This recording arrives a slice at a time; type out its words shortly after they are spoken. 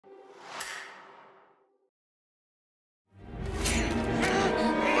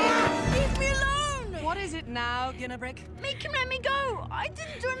out, Ginnabrick. Make him let me go! I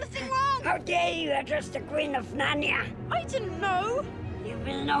didn't do anything wrong! How dare you address the Queen of Narnia? I didn't know! You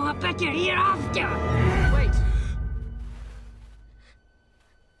will know better hereafter! Wait.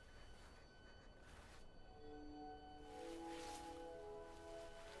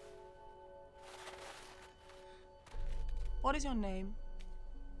 What is your name,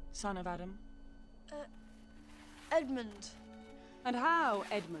 son of Adam? Edmund. And how,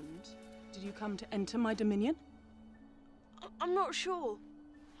 Edmund, did you come to enter my dominion? I'm not sure.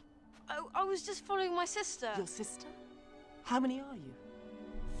 I was just following my sister. Your sister? How many are you?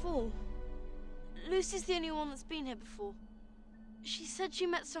 4. Lucy's the only one that's been here before. She said she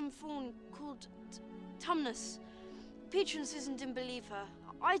met some faun called Tumnus. Peter and Susan didn't believe her.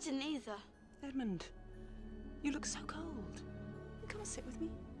 I didn't either. Edmund, you look so cold. Come and sit with me.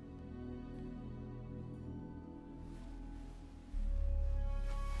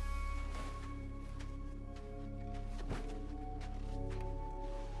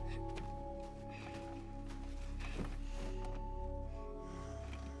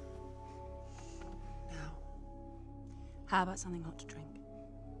 Now, how about something hot to drink?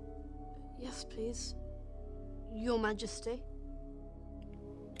 Yes, please. Your Majesty.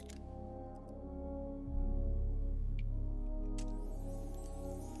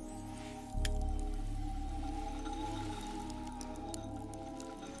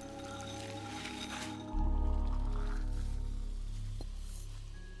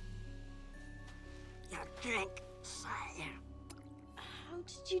 Drink, sire. How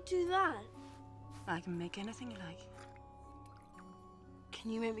did you do that? I can make anything you like.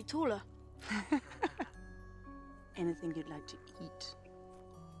 Can you make me taller? Anything you'd like to eat.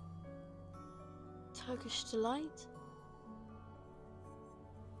 Turkish delight?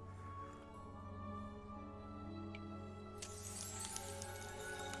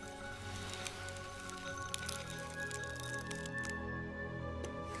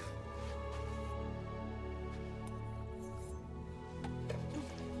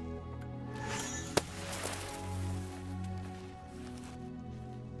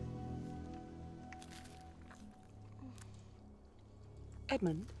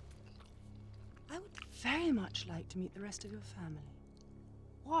 Edmund, I would very much like to meet the rest of your family.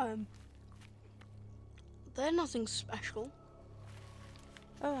 Why? They're nothing special.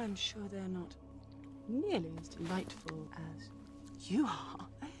 Oh, I'm sure they're not nearly as delightful as you are.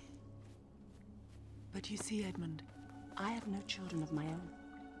 But you see, Edmund, I have no children of my own.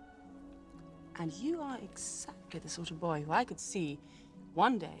 And you are exactly the sort of boy who I could see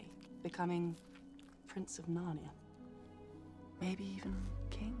one day becoming Prince of Narnia. Maybe even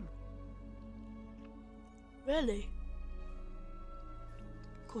king. Really?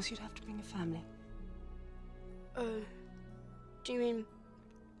 Of course, you'd have to bring a family. Oh. Do you mean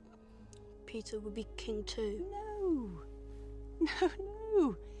Peter would be king too? No.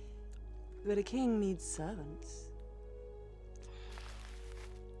 No. But a king needs servants.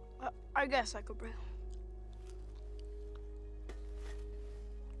 I guess I could bring.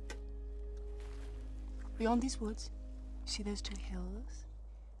 Beyond these woods, see those 2 hills?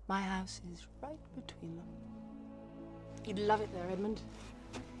 My house is right between them. You'd love it there, Edmund.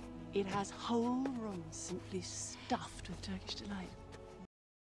 It has whole rooms simply stuffed with Turkish delight.